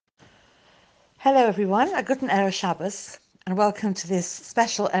Hello everyone, a guten Erev Shabbos, and welcome to this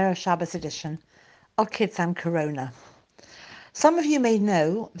special Erev Shabbos edition of Kids and Corona. Some of you may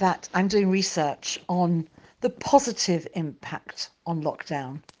know that I'm doing research on the positive impact on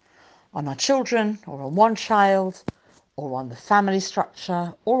lockdown, on our children, or on one child, or on the family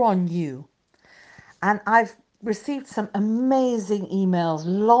structure, or on you. And I've received some amazing emails,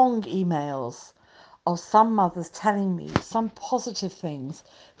 long emails, of some mothers telling me some positive things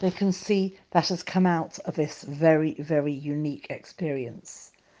they can see that has come out of this very, very unique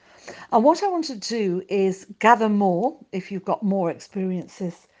experience. And what I want to do is gather more, if you've got more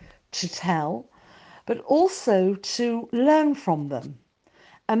experiences to tell, but also to learn from them.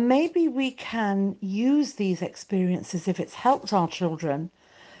 And maybe we can use these experiences, if it's helped our children,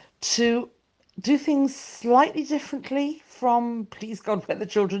 to do things slightly differently from, please God, when the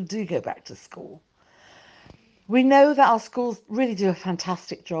children do go back to school. We know that our schools really do a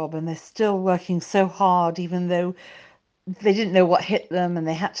fantastic job and they're still working so hard, even though they didn't know what hit them and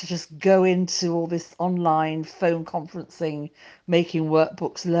they had to just go into all this online phone conferencing, making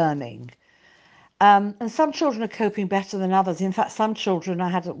workbooks, learning. And some children are coping better than others. In fact, some children, I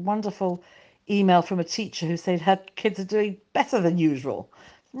had a wonderful email from a teacher who said her kids are doing better than usual.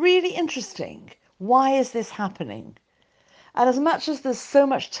 Really interesting. Why is this happening? And as much as there's so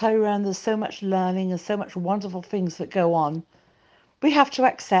much Torah and there's so much learning and so much wonderful things that go on, we have to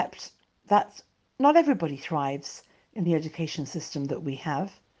accept that not everybody thrives in the education system that we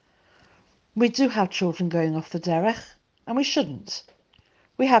have. We do have children going off the derech, and we shouldn't.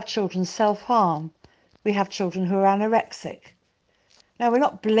 We have children self-harm. We have children who are anorexic. Now, we're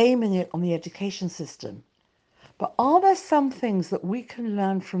not blaming it on the education system, but are there some things that we can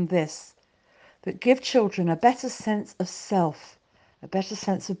learn from this that give children a better sense of self, a better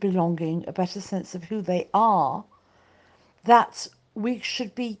sense of belonging, a better sense of who they are, that we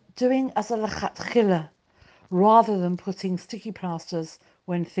should be doing as a lechatchila, rather than putting sticky plasters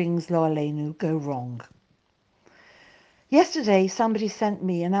when things, lo aleinu, go wrong. Yesterday, somebody sent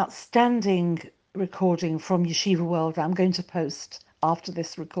me an outstanding recording from Yeshiva World. I'm going to post after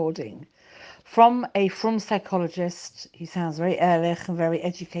this recording from a frum psychologist. He sounds very ehrlich and very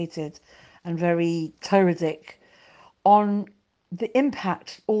educated and very Toradic on the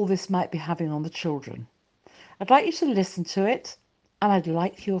impact all this might be having on the children. I'd like you to listen to it, and I'd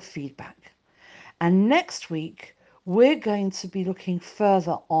like your feedback. And next week, we're going to be looking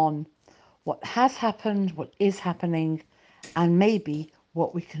further on what has happened, what is happening, and maybe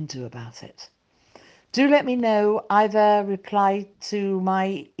what we can do about it. Do let me know, either reply to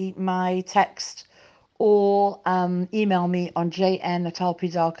my text or email me on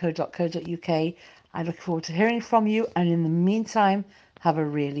jn@alpidarco.co.uk. I look forward to hearing from you, and in the meantime, have a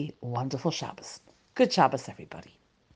really wonderful Shabbos. Good Shabbos, everybody.